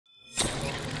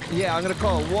Yeah, I'm gonna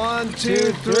call it 1, 2,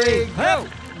 3, go!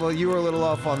 Well, you were a little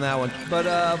off on that one, but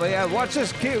yeah, watch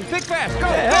this. Cue. Think fast. Go!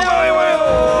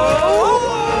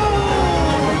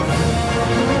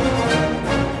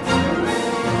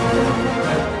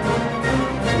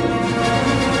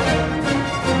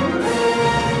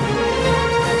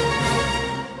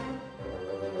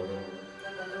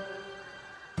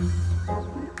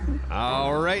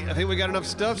 All right, I think we got enough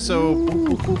stuff, so...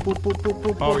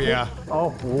 Oh, yeah. Oh,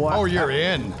 what? Oh, you're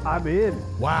in. I'm in.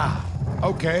 Wow.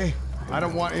 Okay. I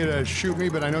don't want you to shoot me,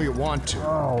 but I know you want to.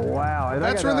 Oh, wow. And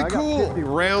That's really cool.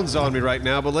 Rounds on me right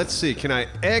now, but let's see. Can I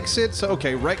exit? So,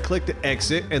 okay, right-click to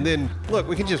exit, and then, look,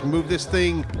 we can just move this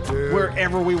thing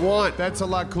wherever we want. That's a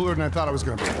lot cooler than I thought it was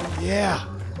going to be. Yeah.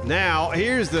 Now,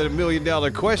 here's the million-dollar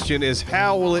question is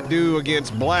how will it do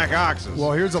against black oxes?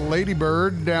 Well, here's a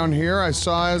ladybird down here I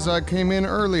saw as I came in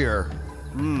earlier.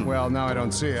 Well, now I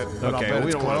don't see it, but okay, I'll bet we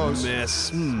it's don't want close.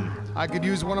 to miss. I could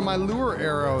use one of my lure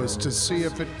arrows to see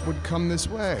if it would come this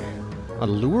way. A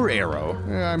lure arrow?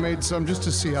 Yeah, I made some just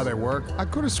to see how they work. I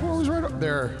could have sworn it was right up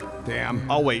there. Damn.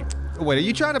 Oh, wait. Wait, are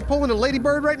you trying to pull in a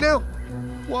ladybird right now?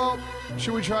 Well,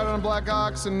 should we try it on a black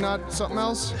ox and not something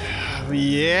else?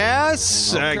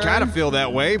 Yes. Okay. I kind of feel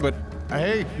that way, but...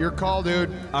 Hey, your call,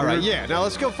 dude. All right, yeah. Now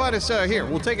let's go find us here.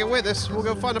 We'll take it with us. We'll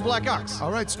go find a black ox.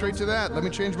 All right, straight to that. Let me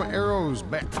change my arrows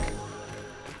back.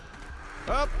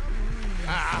 Up.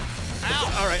 Ow.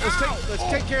 All right, let's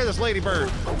take care of this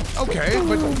ladybird. Okay,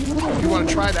 but you want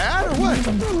to try that or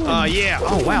what? Yeah.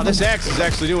 Oh wow, this axe is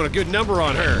actually doing a good number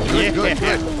on her. Good.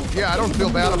 Yeah, I don't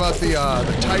feel bad about the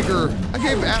tiger. I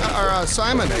gave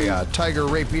Simon a tiger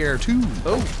rapier too.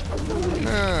 Oh.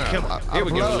 Come on. Here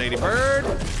we go, ladybird.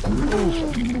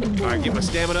 All right, get my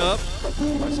stamina up.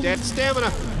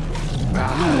 Stamina.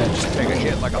 Just take a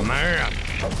hit like a man.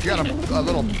 You got a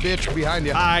little bitch behind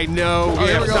you. I know. Oh,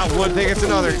 yeah, it's not one thing, it's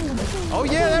another. Oh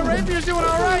yeah, that rapier's doing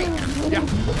all right. Yeah.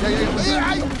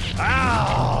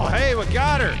 Oh, hey, we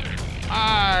got her.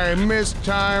 I missed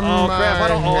time. Oh crap! I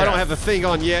don't have the thing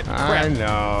on yet. Crap. I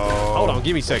know. Hold on,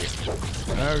 give me a second.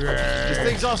 Okay. This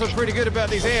thing's also pretty good about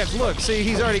these ants. Look, see,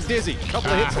 he's already dizzy.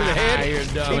 Couple of hits to the head,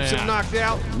 keeps him knocked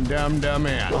out. Dumb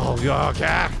ant. Oh,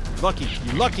 okay. Lucky,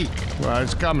 you lucky. Well,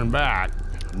 it's coming back.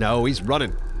 No, he's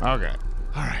running. Okay.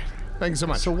 All right. Thanks so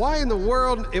much. So why in the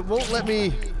world it won't let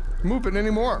me move it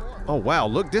anymore? Oh wow!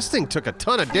 Look, this thing took a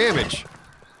ton of damage.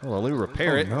 Hold on, let me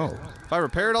repair it. No. If I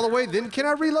repair it all the way, then can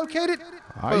I relocate it?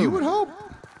 You would hope.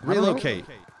 Relocate.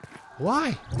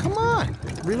 Why? Come on.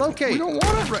 Relocate. We don't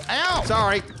want it. Ow!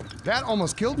 Sorry. That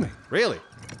almost killed me. Really?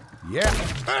 Yeah.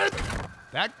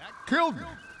 That killed me.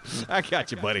 I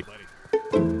got you, buddy.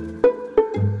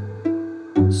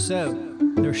 So,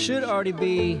 there should already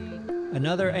be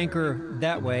another anchor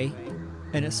that way.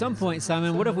 And at some point,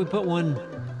 Simon, what if we put one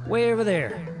way over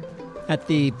there? At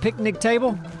the picnic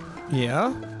table?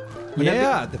 Yeah?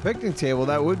 Yeah, the picnic table,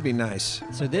 that would be nice.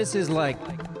 So this is like,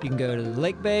 you can go to the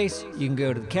lake base, you can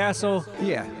go to the castle.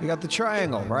 Yeah, you got the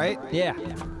triangle, right? Yeah.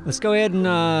 Let's go ahead and,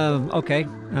 okay,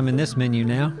 I'm in this menu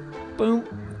now. Boom,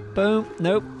 boom,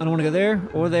 nope, I don't want to go there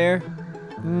or there.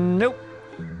 Nope.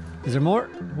 Is there more?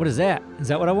 What is that? Is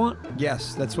that what I want?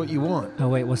 Yes, that's what you want. Oh,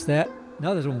 wait, what's that?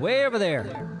 No, there's one way over there.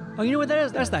 Oh, you know what that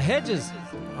is? That's the hedges.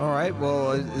 All right,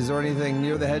 well, is there anything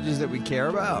near the hedges that we care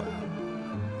about?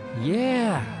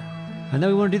 Yeah. I know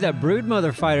we want to do that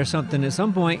broodmother fight or something at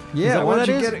some point. Yeah, why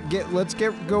don't you let's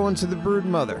get going to the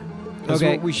broodmother. That's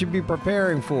what we should be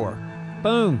preparing for.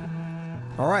 Boom.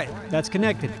 All right. That's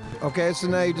connected. Okay, so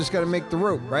now you just got to make the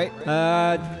rope, right?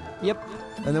 Yep.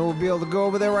 And then we'll be able to go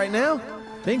over there right now?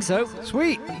 Think so.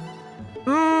 Sweet.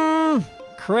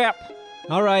 Crap.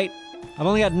 All right. I've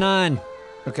only got 9.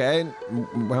 Okay,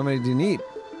 how many do you need?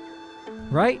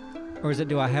 Right? Or is it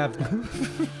do I have...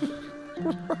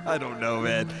 I don't know,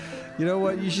 man. You know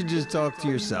what? You should just talk to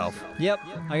yourself. Yep,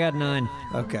 I got 9.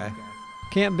 Okay.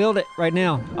 Can't build it right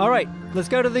now. All right, let's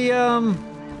go to the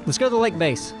lake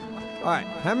base. All right,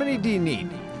 how many do you need?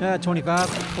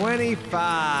 25.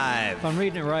 25. If I'm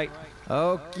reading it right.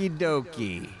 Okie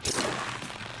dokie.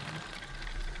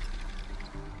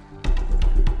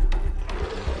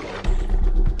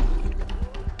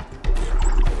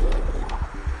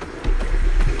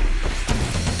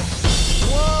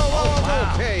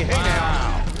 Hey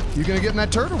now. You gonna get in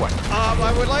that turret or what?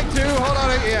 I would like to. Hold on.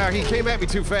 Yeah, he came at me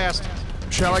too fast.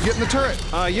 Shall I get in the turret?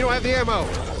 You don't have the ammo.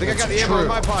 I think I got the ammo in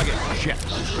my pocket. Shit.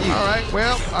 All right,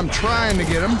 well, I'm trying to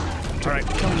get him. All right,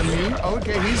 come to me.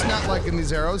 Okay, he's not liking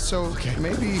these arrows, so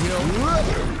maybe he'll...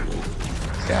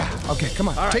 Yeah, okay, come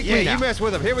on. All right, take me now. You mess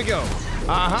with him. Here we go.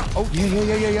 Uh-huh. Oh,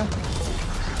 yeah.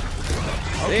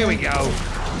 Okay. There we go.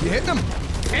 You hitting him?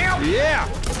 Yeah.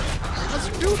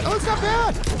 Dude, oh, it's not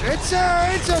bad.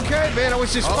 It's okay, man. I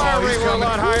wish this fire he's rate were a coming.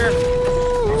 lot higher.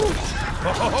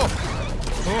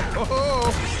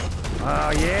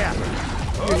 Oh, yeah.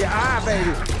 Give your eye,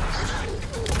 baby.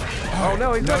 Oh,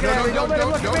 no, he's looking at me. Don't let him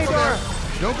look at me, Dora.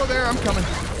 Don't go there. I'm coming.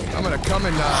 I'm gonna come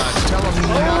and tell him.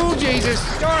 Oh, Jesus.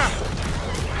 Dora!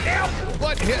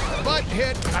 Butt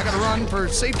hit. I gotta run for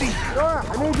safety. Dora,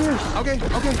 I need you. Okay.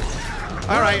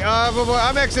 All right,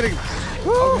 I'm exiting.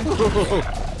 Woo.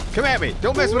 Come at me.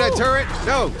 Don't mess with that turret.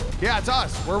 No. Yeah, it's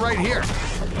us. We're right here.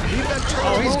 Leave that turret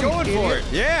Oh, he's alone, going you for idiot.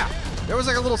 it. Yeah. There was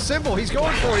like a little symbol. He's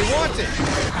going for it. He wants it.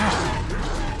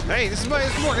 Hey, this is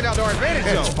working out to our advantage,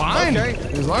 though. It's fine. Okay.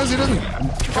 As long as he doesn't.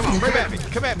 Come on, come at me.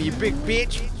 Come at me, you big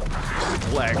bitch.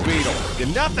 Black Beetle. You're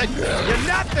nothing. You're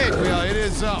nothing. Yeah, it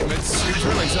is up. It's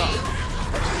really up.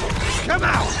 Come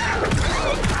out.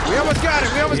 We almost got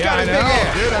it. We almost got I his know, big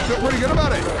ass. dude. I feel pretty good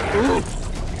about it. Ooh.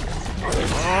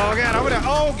 Oh, God.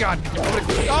 Oh, God.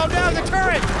 Oh, no, the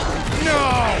turret. No!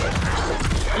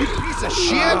 You piece of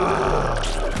shit!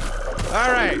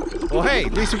 All right. Well, hey,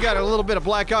 at least we got a little bit of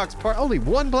Black Ox part. Only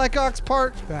one Black Ox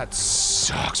part? That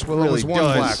sucks. Well, it Really was one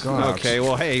does. Black Ox. Okay,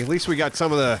 well, hey, at least we got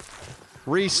some of the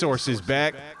resources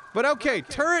back. But okay,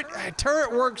 turret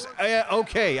works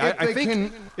okay. I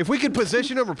think if we could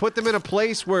position them or put them in a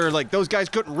place where like those guys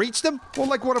couldn't reach them. Well,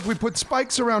 like what if we put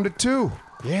spikes around it too?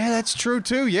 Yeah, that's true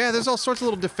too. Yeah, there's all sorts of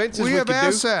little defenses we We have could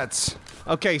assets.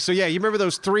 do. Okay, so yeah, you remember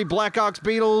those 3 Black Ox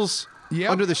beetles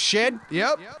under the shed?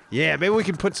 Yep. Yeah, maybe we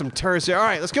can put some turrets there. All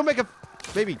right, let's go make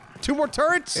maybe 2 more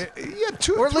turrets? Yeah,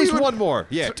 2 or at three least would- 1 more.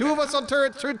 Yeah, 2 of us on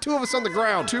turrets, 2 of us on the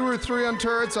ground. 2 or 3 on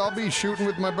turrets. I'll be shooting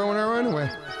with my bow and arrow anyway.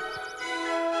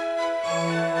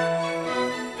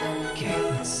 Okay,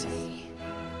 let's see.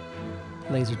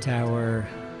 Laser tower.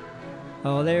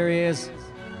 Oh, there he is.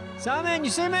 Simon, you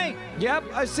see me? Yep,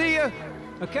 I see you.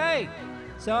 Okay.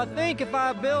 So I think if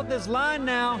I build this line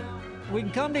now, we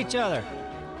can come to each other.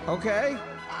 Okay.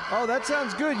 Oh, that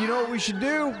sounds good. You know what we should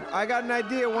do? I got an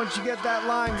idea once you get that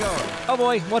line going. Oh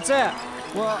boy, what's that?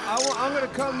 Well, I'm going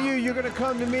to come to you, you're going to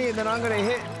come to me, and then I'm going to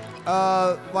hit,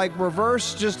 like,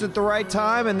 reverse just at the right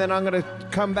time, and then I'm going to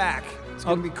come back. It's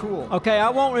going to be cool. Okay, I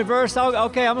won't reverse.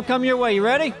 Okay, I'm gonna come your way. You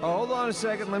ready? Oh, hold on a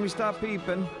second. Let me stop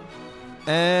peeping.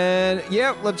 And,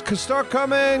 yeah, let's start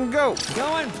coming. Go.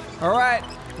 Going. All right.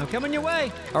 I'm coming your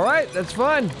way. All right, that's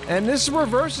fun. And this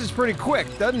reverse is pretty quick,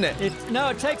 doesn't it? No,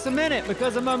 it takes a minute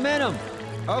because of momentum.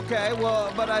 Okay,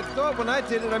 well, but I thought when I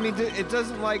did it, I mean, it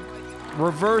doesn't, like,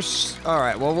 reverse. All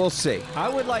right, well, we'll see. I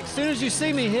would like, as soon as you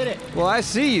see me, hit it. Well, I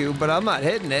see you, but I'm not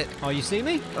hitting it. Oh, you see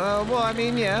me? Well, I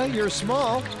mean, yeah, you're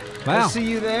small. Wow. I see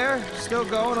you there. Still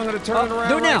going. I'm going to turn it around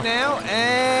do it right now. now.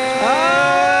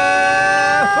 And...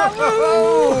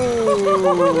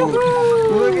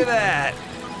 Look at that.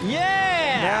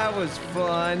 Yeah! That was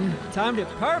fun. Timed it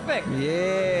perfect.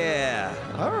 Yeah.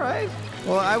 All right.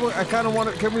 Well, I kind of want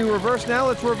to... Can we reverse now?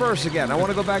 Let's reverse again. I want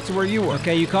to go back to where you were.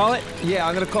 Okay, you call it? Yeah,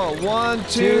 I'm going to call it 1,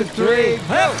 2, 3,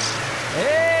 go!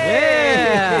 Hey!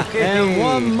 Yeah! And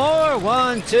one more.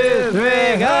 1, 2, 3, go!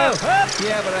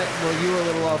 Yeah, but well, you were a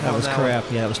little off That on was that crap.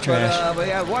 one. Yeah, that was trash. But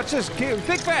yeah, watch this.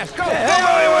 Think fast. Go!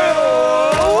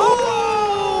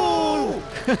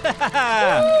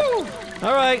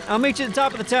 All right, I'll meet you at the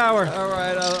top of the tower. All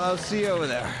right, I'll see you over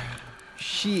there.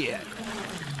 Shit.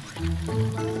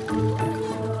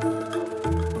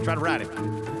 Try to ride it.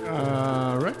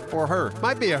 Right. Or her.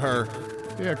 Might be a her.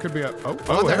 Yeah, it could be a. Oh,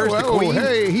 there's the whoa, queen.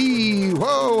 Hey,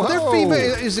 whoa, They're ho.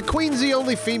 female. Is the queen's the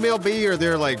only female bee, or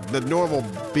they're like the normal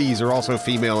bees are also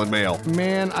female and male?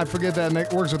 Man, I forget that. And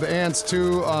it works with the ants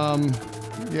too.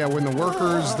 Yeah, when the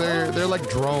workers, they're like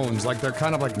drones. Like they're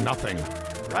kind of like nothing.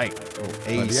 Right. But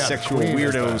yeah, the Asexual queen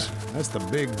is weirdos. That's the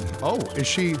big. Oh, is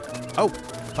she? Oh.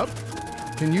 Oh,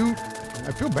 can you?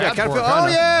 I feel bad kinda for her. feel- oh,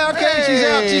 kinda. yeah, okay, she's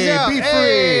out, she's out. Be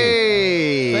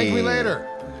Hey. free. Thank me later.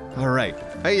 All right.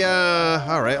 Hey,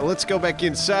 all right, let's go back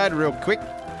inside real quick.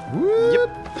 Whoop.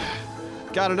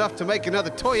 Got enough to make another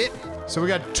toilet. So we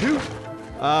got 2.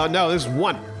 No, there's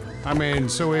 1. I mean,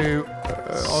 so we.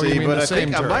 Oh, See, you mean but the I same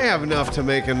think I turret. might have enough to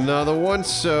make another one,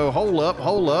 so hold up.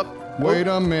 Wait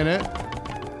a minute.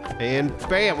 And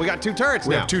bam, we got 2 turrets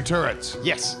We now. have 2 turrets.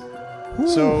 Yes.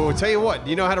 So, tell you what,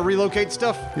 you know how to relocate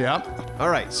stuff? Yep. All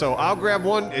right, so I'll grab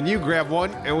one and you grab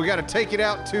one, and we got to take it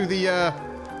out to the,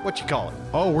 what you call it?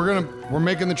 Oh, we're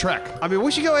making the trek. I mean,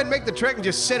 we should go ahead and make the trek and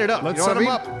just set it up. Let's you know set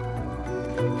what them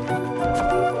I up. mean?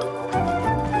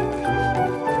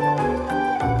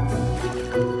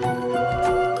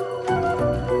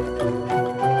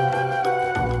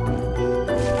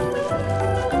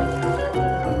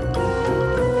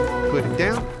 Put it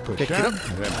down. Okay, Get up.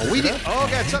 Oh, we did. Oh,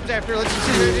 God, something's after. Let's just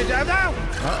see. No!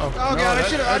 Uh-oh. Oh, God,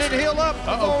 I didn't heal up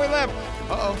before we left.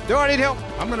 Uh-oh. Do I need help?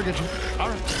 I'm gonna get you. All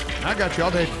right. I got you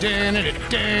all day.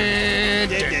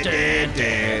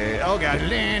 Oh, God.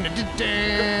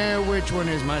 Which one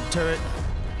is my turret?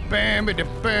 Bam, I don't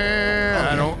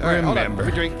All right, hold on. remember.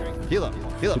 Let me drink. Heal up.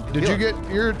 Heal up. Did heal you up.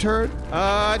 get your turret?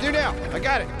 I do now. I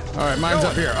got it. All right, mine's Go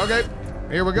up on. here. Okay,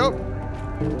 here we go.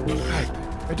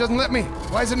 It doesn't let me.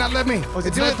 Why does it not let me? Oh, it's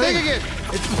doing that thing again.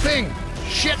 It's the thing.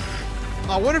 Shit.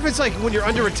 I wonder if it's like when you're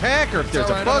under attack or if there's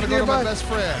All right, a bug I'm gonna go to nearby. my best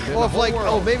friend in Oh, the if whole like,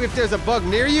 world. maybe if there's a bug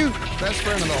near you. Best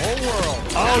friend in the whole world.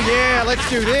 Oh yeah, let's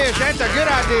do this. That's a good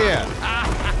idea.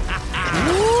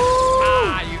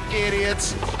 Ah, you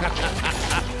idiots.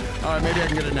 All right, maybe I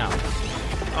can get it now.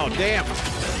 Oh damn.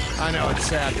 I know, it's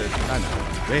sad. I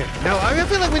know. Man. No, I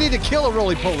feel like we need to kill a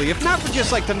roly-poly. If not for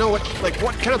just like to know what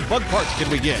kind of bug parts can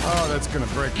we get. Oh, that's gonna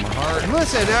break my heart.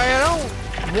 Listen, I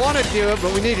don't want to do it,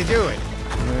 but we need to do it.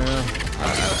 Yeah.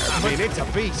 I mean, it's a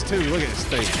beast too. Look at this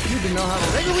thing. You need to know how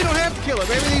to. Maybe we don't have to kill it.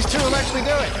 Maybe these two will actually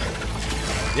do it.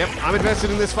 Yep, I'm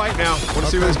invested in this fight now. Want to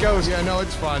see where this goes? Yeah, no,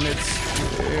 it's fun.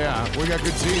 Yeah, we got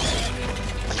good seeds.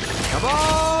 Come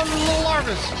on, little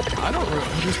larvas. I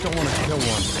just don't want to kill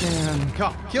one. Man.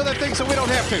 Come, kill that thing so we don't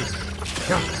have to.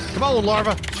 Come on, little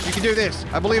larva. You can do this.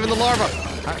 I believe in the larva.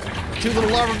 Two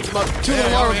little larva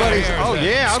buddies. Oh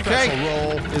yeah, okay. Special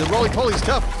roll. Yeah, the roly-poly's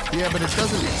tough. Yeah, but it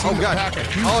doesn't seem Oh to god. pack a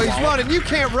huge Oh, he's wallop. running. You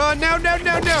can't run. No. That ain't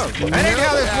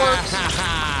how this works.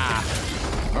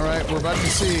 All right, we're about to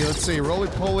see. Let's see.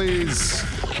 Roly-poly's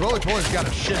got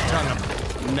a shit ton of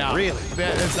them. No. Really?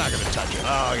 It's not going to touch it.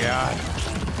 Oh god.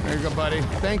 There you go, buddy.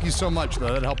 Thank you so much,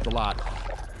 though. That helped a lot.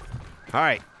 All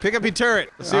right, pick up your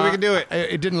turret. Let's see if we can do it.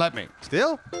 It didn't let me.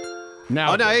 Still?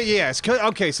 Now. Oh no, yes.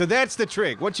 Okay, so that's the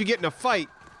trick. Once you get in a fight,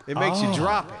 it makes you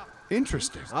drop it.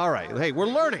 Interesting. All right. Hey, we're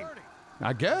learning.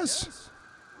 I guess.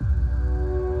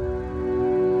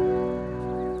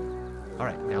 All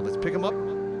right, now let's pick them up.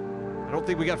 I don't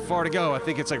think we got far to go. I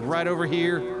think it's like right over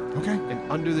here Okay.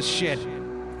 and under the shed.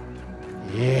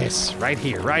 Yes, right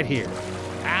here, right here.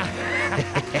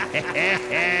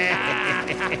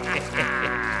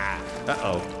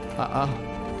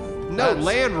 Uh-oh. No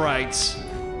land rights.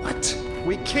 What?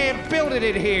 We can't build it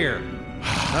in here.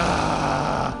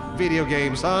 Video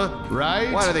games, huh?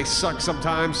 Right? Why do they suck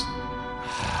sometimes?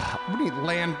 We need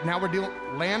land. Now we're dealing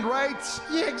land rights?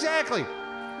 Yeah, exactly.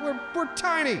 We're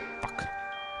tiny. Fuck.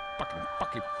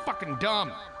 Fucking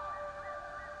dumb.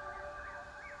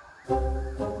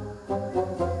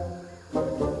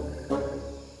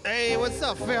 Hey, what's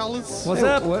up, fellas? What's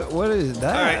up? What is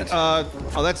that? All right.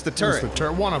 Oh, that's the That's turret. the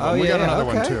turret. One of them. Oh, We got yeah, another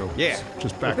one, okay. too. Yeah.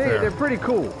 Just back They're there. pretty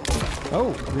cool.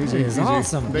 Oh, Easy, It's easy.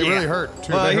 awesome. They Yeah. really hurt,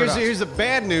 too. They hurt us. Here's the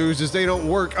bad news: is they don't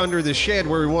work under the shed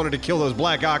where we wanted to kill those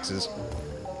black oxes.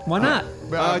 Why not?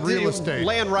 Real estate.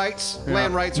 Land rights. Yeah.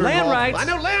 Land rights are Land involved. rights? I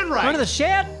know land rights. Under the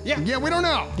shed? Yeah, we don't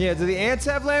know. yeah. Do the ants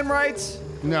have land rights?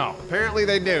 No. Apparently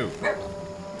they do.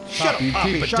 Shut Poppy, up,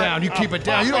 Poppy. keep it Shut down. up. You keep it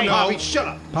down. You don't know. Poppy, shut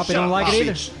up. Poppy Shut don't up, like Poppy. it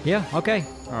either. Yeah, okay.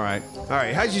 All right. All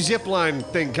right, how's your zip line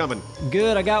thing coming?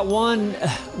 Good. I got one.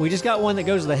 We just got one that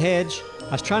goes to the hedge.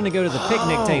 I was trying to go to the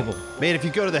picnic table. Man, if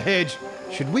you go to the hedge,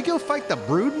 should we go fight the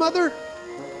brood mother?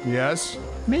 Yes.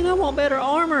 Man, I want better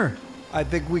armor. I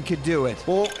think we could do it.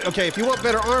 Well, okay, if you want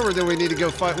better armor, then we need to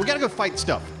go fight. We gotta go fight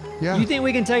stuff. Yeah. You think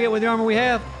we can take it with the armor we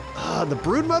have? The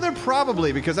brood mother,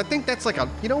 probably, because I think that's like a.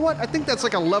 You know what? I think that's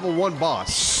like a level 1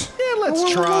 boss. Yeah, let's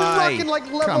We're try. rocking like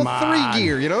level Come 3 on.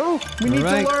 gear, you know? We need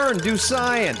Right. to learn, do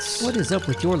science. What is up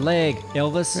with your leg,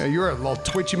 Elvis? Yeah, you're a little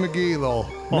twitchy McGee, little.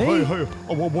 Me?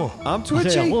 I'm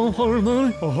twitchy.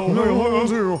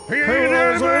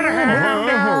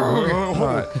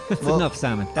 That's enough,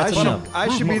 Simon. I That's should, enough. I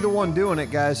should be the one doing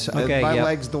it, guys. Okay, My yep.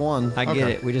 leg's the one. I get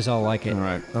it. We just all like it. All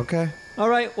right. Okay. All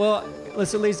right. Well,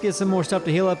 let's at least get some more stuff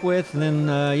to heal up with, and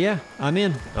then yeah, I'm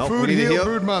in. Oh, Food we need to heal heal.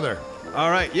 brood mother. All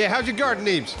right, yeah, how's your garden,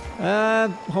 Neebs?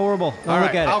 Horrible. Don't All look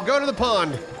right, at I'll go to the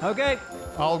pond. it. Okay.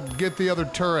 I'll get the other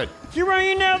turret. You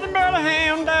bringing nothing but a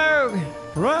hound dog.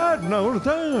 Right, no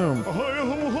time. Shut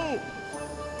up!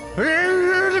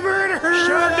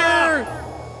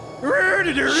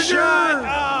 Shut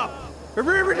up!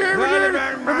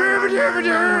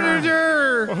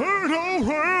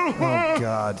 Oh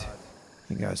God,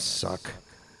 you guys suck.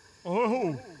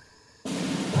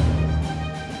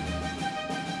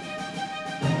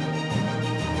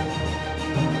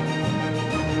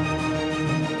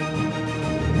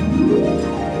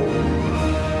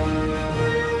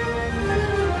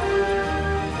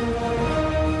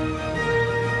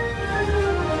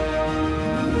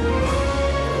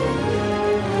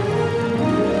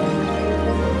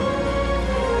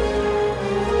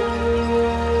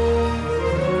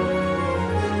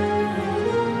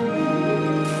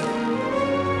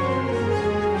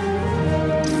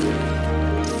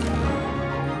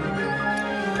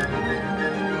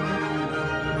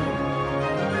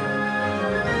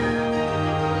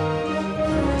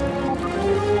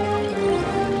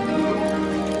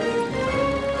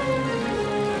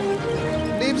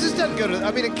 Neebs, this doesn't go to.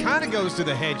 I mean, it kind of goes to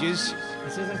the hedges.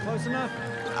 This isn't close enough.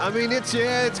 I mean,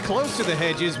 it's close to the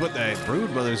hedges, but the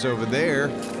brood mother's over there.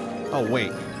 Oh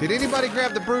wait, did anybody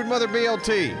grab the brood mother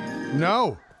BLT?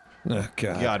 No. Oh,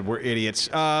 God. God, we're idiots.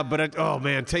 Oh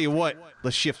man, tell you what,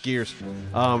 let's shift gears.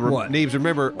 What? Neebs,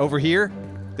 remember over here?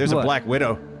 There's What? a Black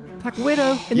Widow. Black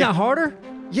Widow? Isn't that harder?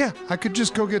 Yeah, I could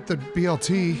just go get the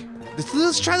BLT.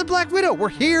 let's try the Black Widow. We're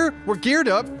here. We're geared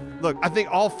up. Look, I think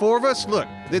all four of us. Look,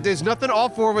 there's nothing all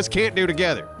four of us can't do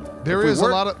together. There are a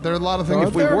lot of things.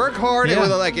 If we work hard Yeah.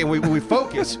 and we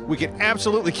focus, we can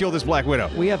absolutely kill this Black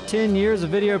Widow. We have 10 years of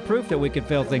video proof that we could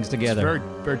fail things together. Very,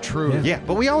 very true. Yeah,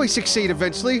 but we always succeed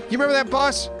eventually. You remember that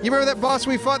boss? You remember that boss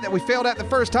we fought that we failed at the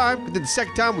first time, but then the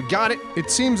second time we got it?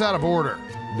 It seems out of order.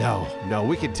 No,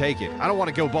 we can take it. I don't want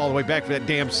to go all the way back for that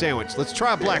damn sandwich. Let's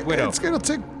try Black Widow. It's gonna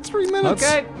take 3 minutes.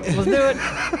 Okay, let's do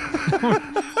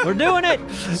it. We're doing it.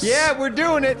 Yeah, we're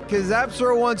doing it because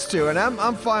Absor wants to, and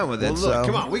I'm fine with it. Well, look, so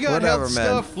come on, we got whatever, health man.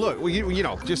 stuff. Look, you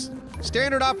know, just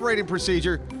standard operating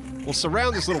procedure. We'll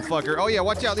surround this little fucker. Oh yeah,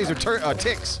 watch out, these are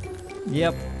ticks.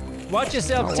 Yep. Watch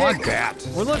yourself, I want Tick. that.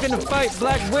 We're looking to fight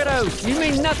Black Widows. You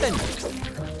mean nothing.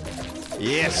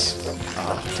 Yes.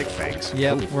 Tick fangs.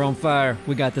 Yep, we're on fire.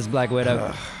 We got this Black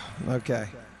Widow. Okay.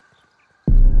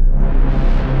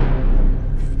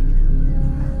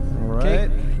 All Okay.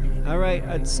 right. All right,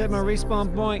 I'd set my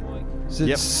respawn point. So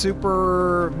it's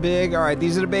super big. All right,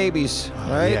 these are the babies,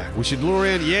 right? Yeah, we should lure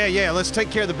in. Yeah, let's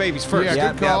take care of the babies first.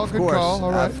 Yeah. Good call, of good course. call,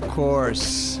 all right. Of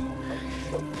course.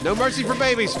 No mercy for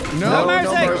babies. No mercy.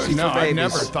 No mercy No, for I babies.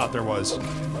 never thought there was.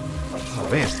 Oh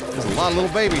man, there's a lot of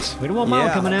little babies. We don't want mom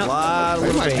Yeah, coming a out. lot of They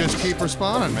little might babies. just keep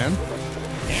respawning, man.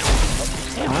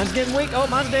 Damn, mine's getting weak. Oh,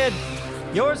 mine's dead.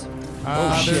 Yours?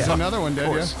 There's shit. another one Of dead, yeah.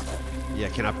 course. Yeah,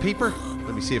 can I peep her?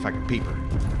 Let me see if I can peep her.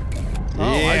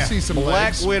 Oh, yeah. I see some Black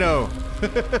legs. Widow.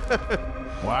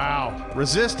 Wow.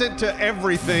 Resistant to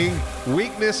everything.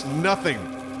 Weakness, nothing.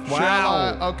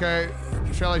 Wow. Okay.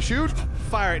 Shall I shoot?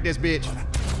 Fire at this bitch.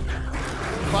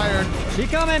 Fired. She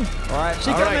coming. All right. She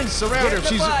All coming. right, surround her.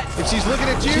 Get in the butt. If she's looking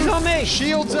at you, She's on me.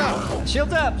 Shields up.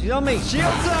 Shields up. She's on me.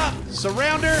 Shields up.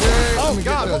 Surround her. let Oh me get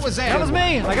God, this. what was that? That was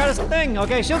me. I got his thing.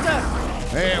 Okay, shields up.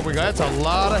 There we go. That's a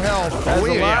lot of health. That's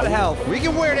a lot of health. We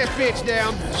can wear that bitch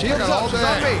down. Shields Got up. all She's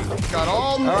on day. me. Got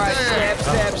all All right,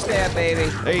 day. stab, baby.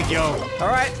 There you go. All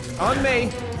right, on me.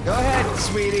 Go ahead,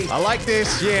 sweetie. I like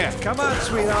this. Yeah. Come on,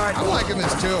 sweetheart. I'm liking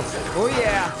this too. Oh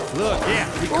yeah. Look.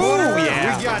 Yeah. We Ooh, caught her.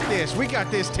 yeah. We got this. We got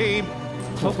this, team.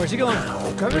 Oh, where's she going?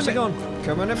 Where's she going?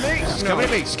 Coming to me. She's coming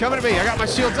at me. She's coming at me. I got my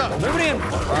shields up. Moving in. All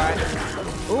right.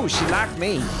 Ooh, she liked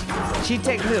me. She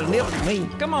take a little nibble at me.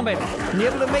 Come on, baby.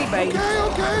 Nibble at me, baby.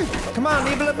 Okay. Come on,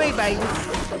 nibble at me, baby.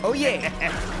 Oh yeah.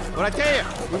 What I tell you,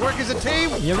 we work as a team.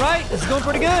 You're right. This is going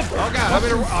pretty good. Oh God, I'm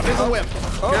in the whip.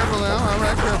 Careful now. All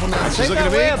right, careful now. She's Take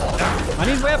looking that at me. web. I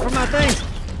need web for my things.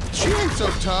 She ain't so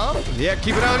tough. Yeah,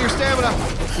 keep it on your stamina.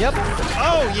 Yep.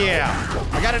 Oh yeah,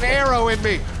 I got an arrow in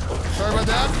me. Sorry about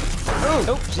that. Oh,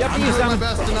 you have I'm to use doing my some.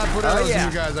 best to not put arrows yeah. in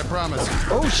you guys, I promise.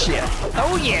 Oh shit.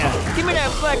 Oh, yeah. Give me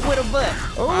that Black Widow butt.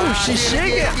 Oh, she's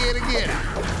shaking. Get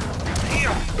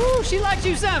it. Ooh, she likes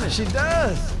you, Simon. She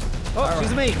does. Oh,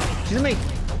 she's a me. She's a me.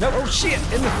 Nope. Oh shit!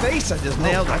 In the face, I just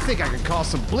nailed I it. think I can cause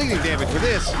some bleeding damage with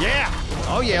this. Yeah.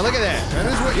 Oh yeah, look at that. That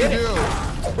is what you Get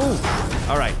it. do. Ooh.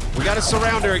 All right, we got to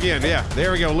surround her again. Yeah,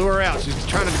 there we go. Lure her out. She's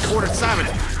trying to corner Simon.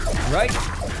 Right?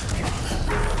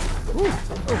 Ooh.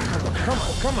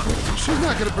 Oh, come on. She's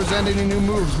not going to present any new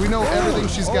moves. We know everything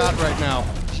she's got right now.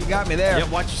 She got me there. Yep.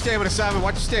 Watch your stamina, Simon.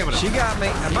 Watch your stamina. She got me.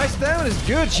 And my stamina's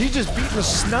good. She's just beating the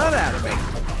snot out of me.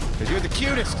 Cause you're the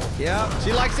cutest. Yeah.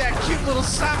 She likes that cute little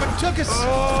Simon Tookus.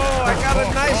 Oh, I got a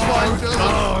nice one.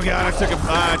 Oh God, I took a.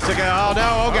 Oh no.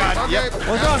 Oh God. Okay. Yep.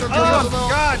 What's wrong? Oh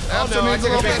God. Oh After no, I needs a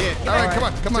took a little big bit. hit. All right, come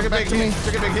on, Took a back big to me. hit.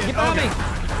 Took a big hit. Keep on me.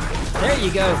 There you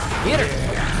go. Get her.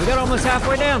 We got almost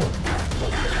halfway down.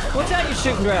 What's that you're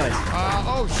shooting, Riley?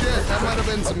 Oh shit, that might have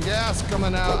been some gas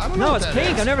coming out. I don't know No, what it's that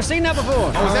pink. is. I've never seen that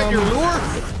before. Oh, is that your lure?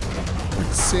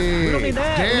 Let's see. We don't need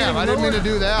that. We Damn, need I didn't mean to lower.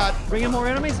 do that. Bring in more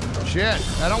enemies? Shit,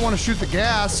 I don't want to shoot the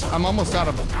gas. I'm almost out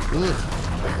of.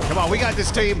 Ugh. Come on, we got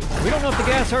this team. We don't know if the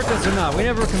gas hurt us or not. We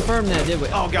never confirmed that, did we?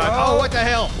 Oh God. Oh, what the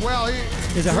hell? Well, Is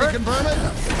it can we hurt? confirm it?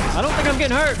 I don't think I'm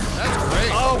getting hurt. That's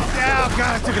great. Oh,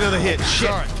 God, I took another hit. Shit.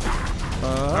 Sorry.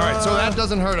 All right, so that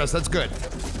doesn't hurt us. That's good.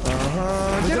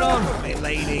 Get on with me,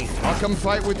 lady. I'll come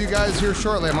fight with you guys here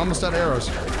shortly. I'm almost out of arrows.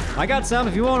 I got some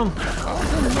if you want them.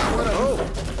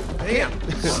 Damn.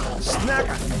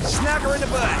 Smack her in the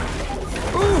butt.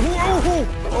 Ooh.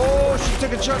 Oh, she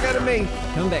took a chunk out of me.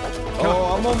 Come back.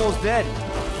 Oh, I'm almost dead.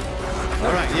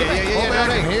 All right. Yeah. Hold back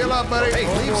and heal up, buddy. Hey,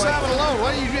 Oh, leave boy. Simon alone.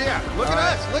 What are you doing? Yeah. Look at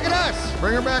us. Look at us.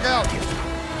 Bring her back out.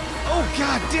 Oh,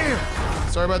 god damn.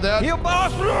 Sorry about that. Heal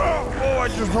boss. Oh, I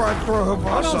just tried to throw her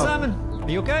boss Hold on, up. Simon. Are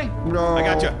you okay? No. I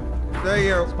got you. There you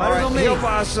go. All right, on me. heal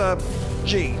boss up.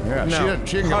 G. Yeah, no.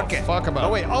 she didn't Fuck give it. a fuck about Oh,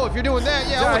 it. wait. Oh, if you're doing that,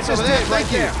 yeah, I I want some just of that. did right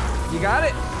Thank you. there. You got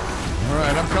it? All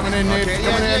right, I'm coming in, Neebs. Okay,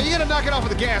 Coming yeah, in. you gotta knock it off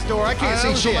with the gas door. I can't That see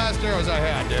was shit. the last arrows I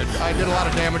had, dude. I did a lot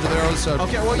of damage with arrows, so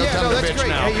Okay, well, yeah, time no, to that's bitch great.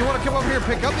 now. Hey, you want to come over here and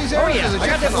pick up these arrows? yeah. Is it I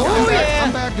got just- that- I'm back, yeah.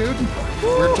 I'm back, dude.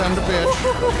 Weird time to bitch.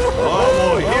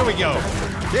 Oh, boy, here we go.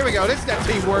 Here we go. This is that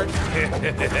teamwork.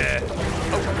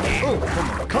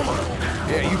 Come on.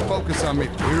 Yeah, you focus on me.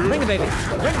 Bring the baby.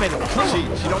 Bring the baby. Come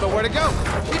on. She don't know where to go.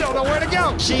 She don't know where to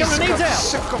go. She's Come on, Neebs out.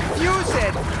 so confused.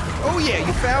 Oh, yeah,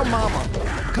 you found Mama.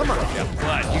 Come on.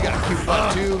 But you got a cute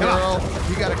butt too, girl.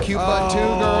 You got a cute butt too,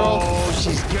 girl. Oh,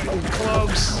 she's getting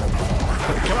close.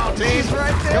 Come on, team. She's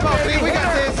right there, Come on, baby. team. We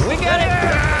got this. We got it.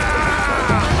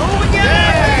 Oh, we got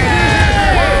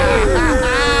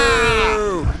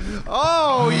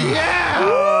Oh, yeah.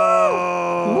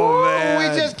 Oh, man. We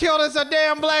just killed us a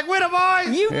damn Black Widow,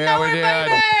 boys. You Yeah, know we it, did.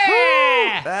 baby.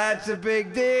 That's a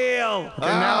big deal. And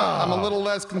now I'm a little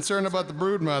less concerned about the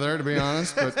brood mother, to be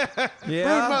honest. But Brood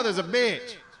mother's a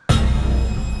bitch.